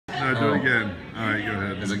Do it again. All right, go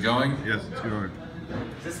ahead. Is it going? Yes, it's going.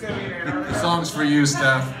 Is this going to be an The song's for you,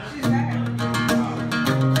 Steph.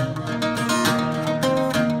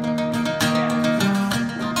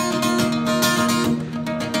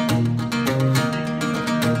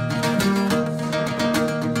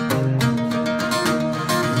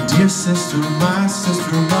 Dear sister,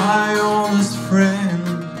 my oldest friend,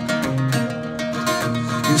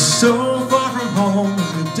 you're so far from home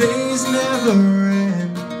and the days never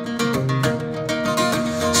end.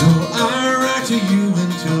 So I write to you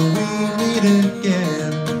until we meet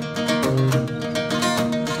again.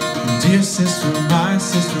 Dear sister, my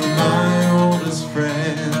oldest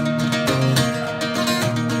friend.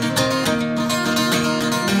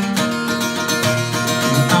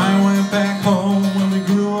 I went back home when we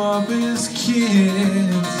grew up as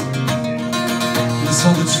kids, and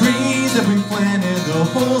saw the trees that we planted, the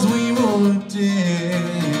holes we moved in.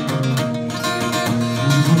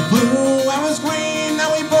 You were blue, I was green, now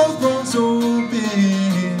we both grown so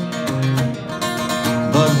big.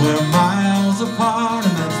 But we're miles apart,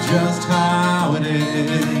 and that's just how it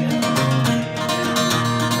is.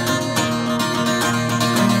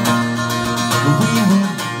 We would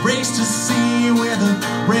race to see where the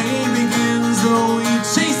rain begins, though we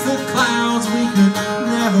chase the clouds we could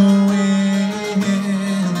never win.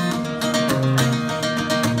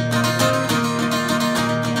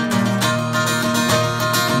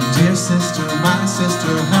 Dear sister, my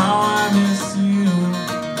sister, how I miss you,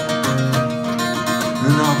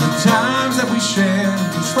 and all the times that we shared,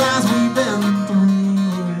 the trials we've been through,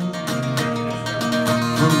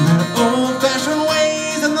 from their old-fashioned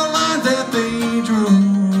ways and the lines that they drew,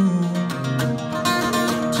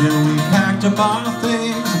 till we packed up our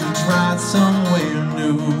things and we tried somewhere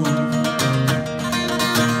new.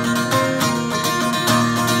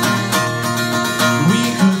 We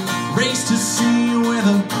could race to see where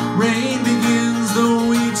the rain begins, though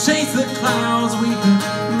we chase the clouds we could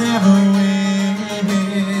never win.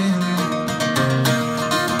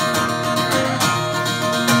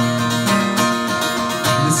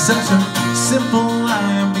 It's such a simple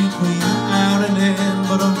line between out and in,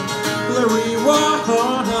 but a blurry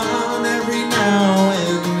one every now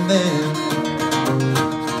and then.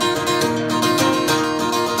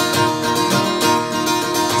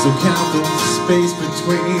 So count the space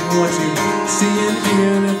between what you see and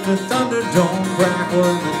hear, and if the thunder don't crackle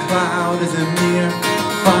and the cloud isn't near,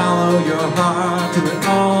 follow your heart till it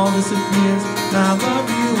all disappears. And I love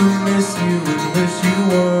you and miss you and wish you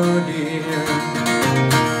were here.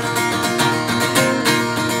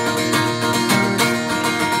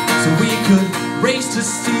 So we could race to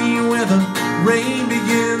see where the rain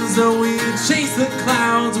begins, though we chase the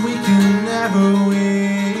clouds we can never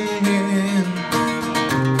win.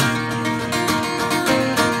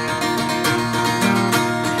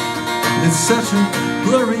 It's such a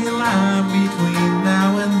blurry line between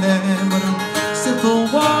now and then, but a simple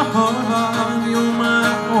one, you're my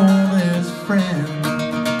oldest friend.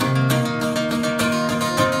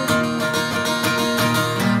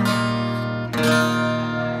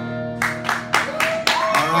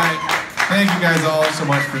 Thank you guys all so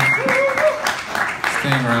much for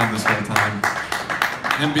staying around this whole time.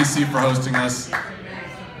 NBC for hosting us.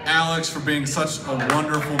 Alex for being such a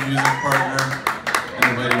wonderful music partner and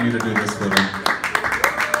inviting me to do this with him.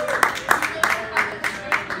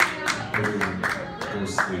 Go to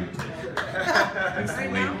sleep. It's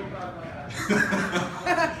late.